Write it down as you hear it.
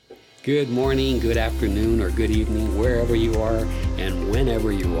Good morning, good afternoon, or good evening, wherever you are and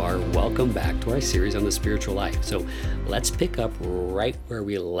whenever you are. Welcome back to our series on the spiritual life. So let's pick up right where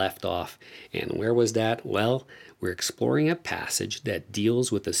we left off. And where was that? Well, we're exploring a passage that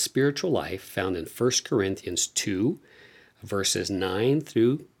deals with the spiritual life found in 1 Corinthians 2, verses 9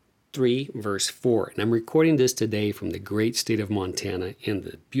 through 3, verse 4. And I'm recording this today from the great state of Montana in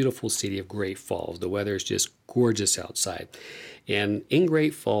the beautiful city of Great Falls. The weather is just gorgeous outside. And in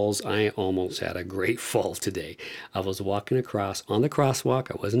Great Falls, I almost had a great fall today. I was walking across on the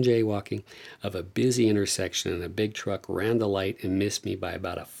crosswalk, I wasn't jaywalking, of a busy intersection, and a big truck ran the light and missed me by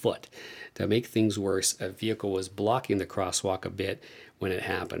about a foot. To make things worse, a vehicle was blocking the crosswalk a bit when it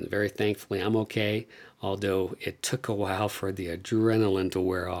happened. Very thankfully, I'm okay, although it took a while for the adrenaline to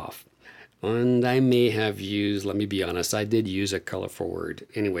wear off. And I may have used, let me be honest, I did use a colorful word.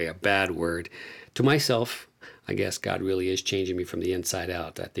 Anyway, a bad word. To myself, I guess God really is changing me from the inside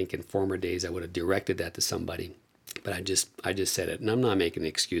out. I think in former days I would have directed that to somebody, but I just said it, and I'm not making an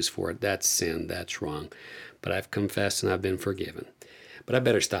excuse for it. That's sin, that's wrong. But I've confessed and I've been forgiven. But I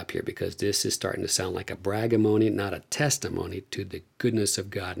better stop here because this is starting to sound like a bragamony, not a testimony to the goodness of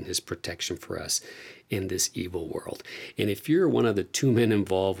God and his protection for us in this evil world. And if you're one of the two men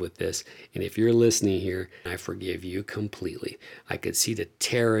involved with this, and if you're listening here, I forgive you completely. I could see the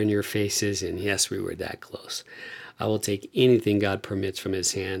terror in your faces, and yes, we were that close. I will take anything God permits from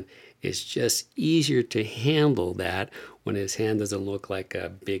his hand. It's just easier to handle that when his hand doesn't look like a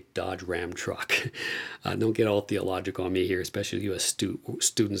big Dodge Ram truck. Don't get all theological on me here, especially you as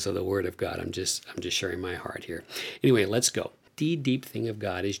students of the Word of God. I'm just sharing my heart here. Anyway, let's go. The deep thing of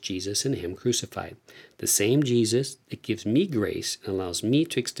God is Jesus and him crucified. The same Jesus that gives me grace and allows me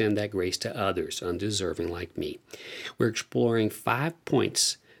to extend that grace to others undeserving like me. We're exploring 5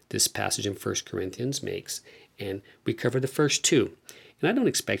 points this passage in 1 Corinthians makes, and we covered the first 2. And I don't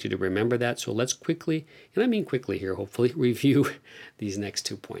expect you to remember that, so let's quickly, and I mean quickly here, hopefully, review these next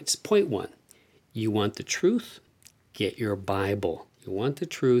 2 points. Point 1, you want the truth? Get your Bible. You want the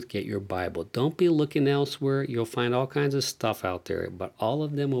truth? Get your Bible. Don't be looking elsewhere. You'll find all kinds of stuff out there, but all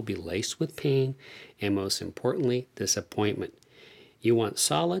of them will be laced with pain and, most importantly, disappointment. You want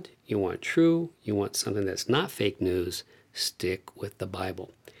solid, you want true, you want something that's not fake news, stick with the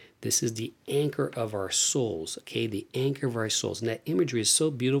Bible. This is the anchor of our souls, okay? The anchor of our souls. And that imagery is so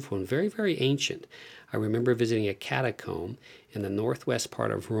beautiful and very, very ancient. I remember visiting a catacomb in the northwest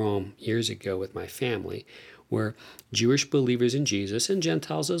part of Rome years ago with my family, where Jewish believers in Jesus and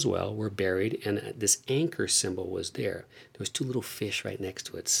Gentiles as well were buried, and this anchor symbol was there. There was 2 little fish right next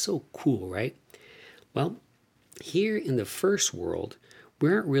to it. So cool, right? Well, here in the first world,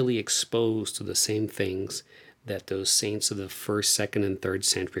 we aren't really exposed to the same things that those saints of the 1st, 2nd, and 3rd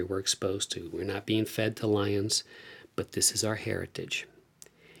century were exposed to. We're not being fed to lions, but this is our heritage.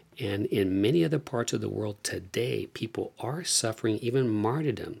 And in many other parts of the world today, people are suffering even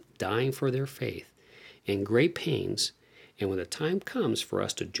martyrdom, dying for their faith, in great pains. And when the time comes for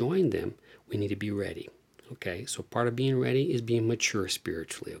us to join them, we need to be ready. Okay, so part of being ready is being mature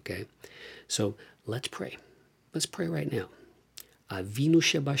spiritually, okay? So let's pray. Let's pray right now. Avinu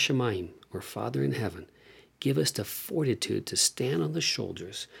Sheba Shamayim, or Father in heaven, give us the fortitude to stand on the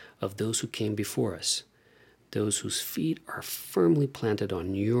shoulders of those who came before us, those whose feet are firmly planted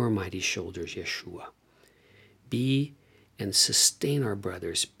on your mighty shoulders, Yeshua. Be and sustain our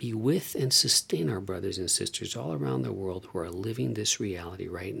brothers. Be with and sustain our brothers and sisters all around the world who are living this reality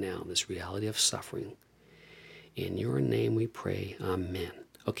right now, this reality of suffering. In your name we pray, amen.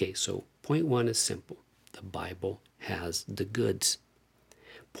 Okay, so point 1 is simple. The Bible has the goods.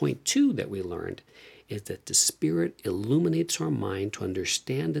 Point 2 that we learned is that the Spirit illuminates our mind to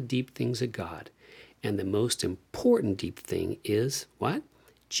understand the deep things of God. And the most important deep thing is what?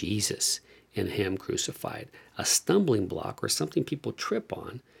 Jesus and him crucified. A stumbling block or something people trip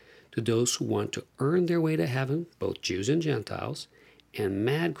on to those who want to earn their way to heaven, both Jews and Gentiles, and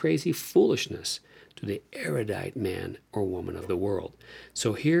mad, crazy foolishness to the erudite man or woman of the world.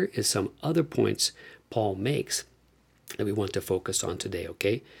 So here is some other points Paul makes that we want to focus on today,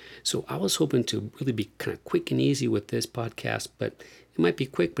 okay? So I was hoping to really be kind of quick and easy with this podcast, but it might be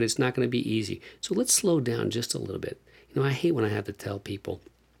quick, but it's not going to be easy. So let's slow down just a little bit. You know, I hate when I have to tell people,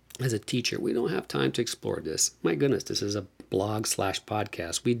 as a teacher, we don't have time to explore this. My goodness, this is a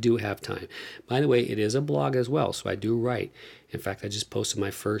blog/podcast. We do have time. By the way, it is a blog as well, so I do write. In fact, I just posted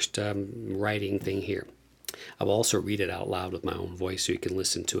my first writing thing here. I will also read it out loud with my own voice so you can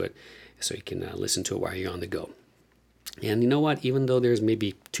listen to it, while you're on the go. And you know what? Even though there's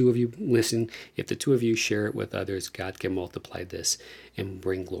maybe 2 of you listen, if the 2 of you share it with others, God can multiply this and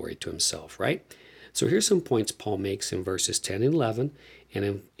bring glory to himself, right? So here's some points Paul makes in verses 10 and 11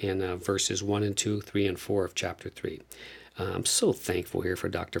 and in verses 1 and 2, 3 and 4 of chapter 3. I'm so thankful here for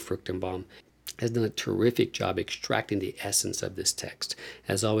Dr. Fruchtenbaum. Has done a terrific job extracting the essence of this text.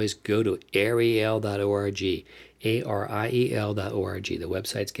 As always, go to ariel.org, ariel.org. The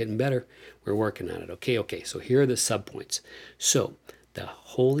website's getting better. We're working on it. Okay. So here are the subpoints. So the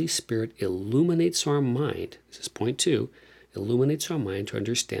Holy Spirit illuminates our mind. This is point 2. Illuminates our mind to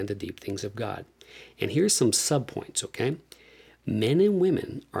understand the deep things of God. And here's some subpoints, okay? Men and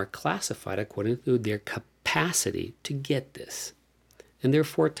women are classified according to their capacity to get this. And there are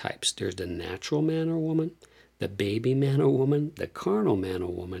 4 types. There's the natural man or woman, the baby man or woman, the carnal man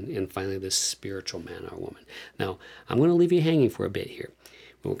or woman, and finally the spiritual man or woman. Now, I'm going to leave you hanging for a bit here.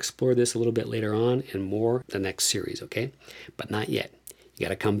 We'll explore this a little bit later on and more the next series, okay? But not yet. You got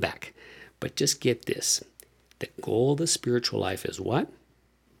to come back. But just get this. The goal of the spiritual life is what?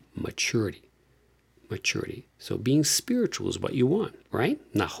 Maturity. Maturity. So being spiritual is what you want, right?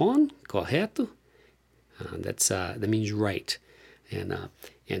 Nahon, correto. That means right.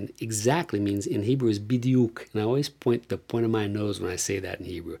 And exactly means in Hebrew is bidiuk. And I always point the point of my nose when I say that in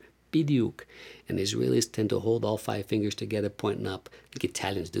Hebrew. Bidiuk. And the Israelis tend to hold all 5 fingers together pointing up. I think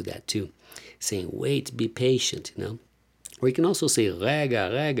Italians do that too. Saying, wait, be patient, Or you can also say,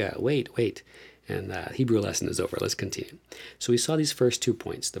 rega, wait. And Hebrew lesson is over. Let's continue. So we saw these first 2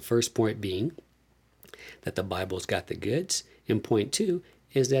 points. The first point being that the Bible's got the goods. And point 2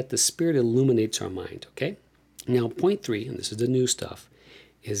 is that the Spirit illuminates our mind, okay? Now, point 3, and this is the new stuff,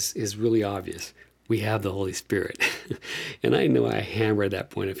 is really obvious. We have the Holy Spirit. And I know I hammered that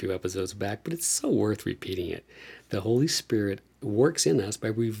point a few episodes back, but it's so worth repeating it. The Holy Spirit works in us by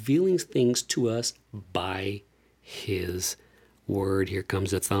revealing things to us by His Word. Here comes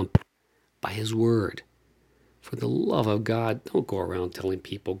the thump. By His Word. For the love of God, don't go around telling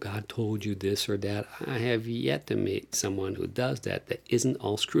people God told you this or that. I have yet to meet someone who does that isn't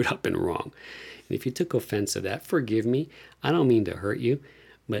all screwed up and wrong. And if you took offense to that, forgive me. I don't mean to hurt you,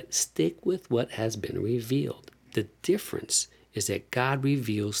 but stick with what has been revealed. The difference is that God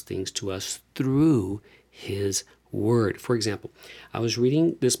reveals things to us through His Word. For example, I was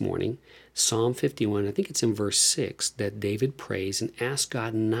reading this morning Psalm 51, I think it's in verse 6, that David prays and asks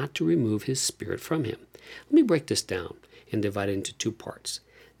God not to remove His Spirit from him. Let me break this down and divide it into 2 parts.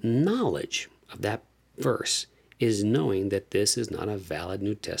 Knowledge of that verse is knowing that this is not a valid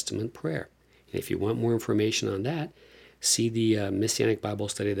New Testament prayer. And if you want more information on that, see the Messianic Bible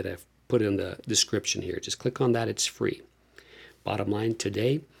study that I've put in the description here. Just click on that. It's free. Bottom line,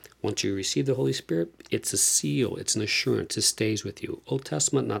 today, once you receive the Holy Spirit, it's a seal. It's an assurance. It stays with you. Old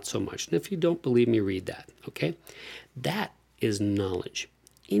Testament, not so much. And if you don't believe me, read that, okay? That is knowledge.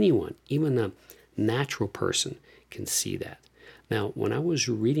 Anyone, even a natural person, can see that. Now, when I was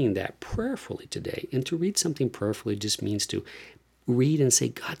reading that prayerfully today, and to read something prayerfully just means to read and say,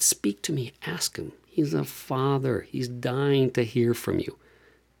 God, speak to me. Ask Him. He's a Father. He's dying to hear from you.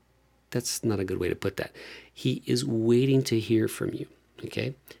 That's not a good way to put that. He is waiting to hear from you.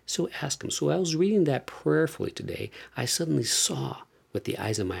 Okay? So ask Him. So I was reading that prayerfully today. I suddenly saw, with the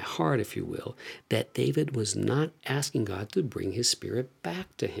eyes of my heart, if you will, that David was not asking God to bring His Spirit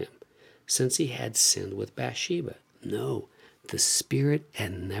back to him since he had sinned with Bathsheba. No, the Spirit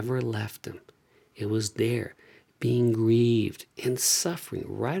had never left him. It was there, being grieved and suffering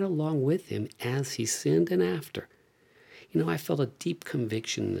right along with him as he sinned and after. I felt a deep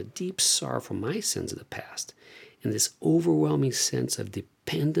conviction and a deep sorrow for my sins of the past, and this overwhelming sense of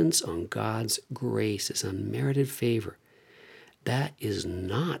dependence on God's grace, His unmerited favor. That is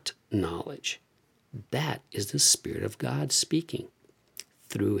not knowledge. That is the Spirit of God speaking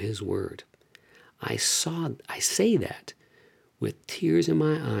through His Word. I say that with tears in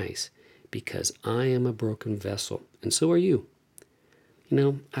my eyes because I am a broken vessel, and so are you.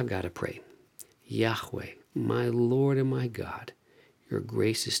 I've got to pray. Yahweh, my Lord and my God, your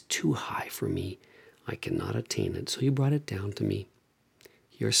grace is too high for me. I cannot attain it, so you brought it down to me.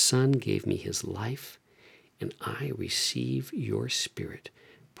 Your Son gave me His life, and I receive your Spirit.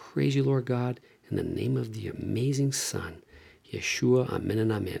 Praise you, Lord God, in the name of the amazing Son, Yeshua, amen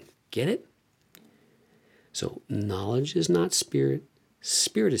and amen. Get it? So knowledge is not spirit,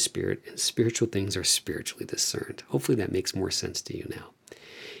 spirit is spirit, and spiritual things are spiritually discerned. Hopefully that makes more sense to you now.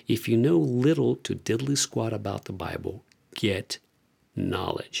 If you know little to diddly squat about the Bible, get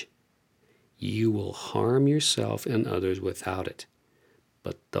knowledge. You will harm yourself and others without it.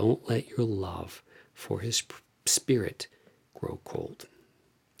 But don't let your love for His Spirit grow cold.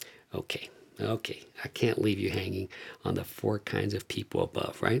 Okay. I can't leave you hanging on the 4 kinds of people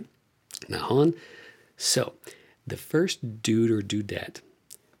above, right? Now on. So, the first dude or dudette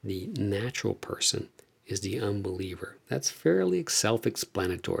The natural person is the unbeliever. That's fairly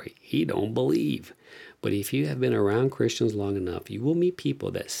self-explanatory. He don't believe. But if you have been around Christians long enough, you will meet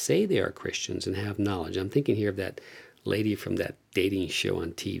people that say they are Christians and have knowledge. I'm thinking here of that lady from that dating show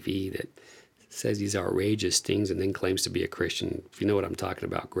on TV that says these outrageous things and then claims to be a Christian. If you know what I'm talking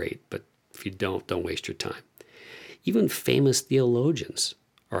about, great. But if you don't waste your time. Even famous theologians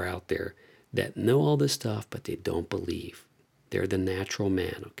are out there that know all this stuff, but they don't believe. They're the natural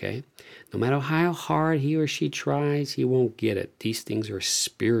man, okay? No matter how hard he or she tries, he won't get it. These things are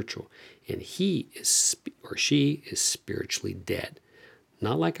spiritual, and he is or she is spiritually dead.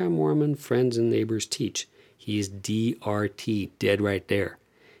 Not like our Mormon friends and neighbors teach. He is DRT, dead right there,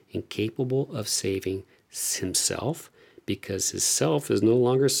 incapable of saving himself because his self is no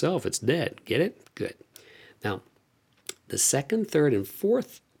longer self. It's dead. Get it? Good. Now, the second, third, and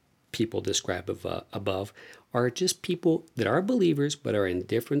fourth people described above are just people that are believers but are in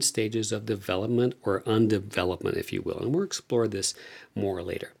different stages of development or undevelopment, if you will. And we'll explore this more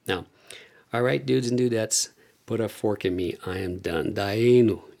later. Now, all right, dudes and dudettes, put a fork in me. I am done.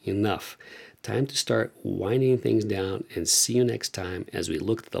 Daenu, enough. Time to start winding things down, and see you next time as we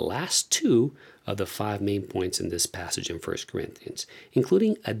look at the last two of the 5 main points in this passage in 1 Corinthians,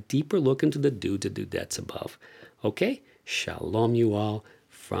 including a deeper look into the dudes and dudettes above. Okay? Shalom you all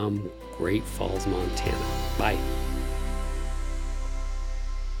from Great Falls, Montana. Bye.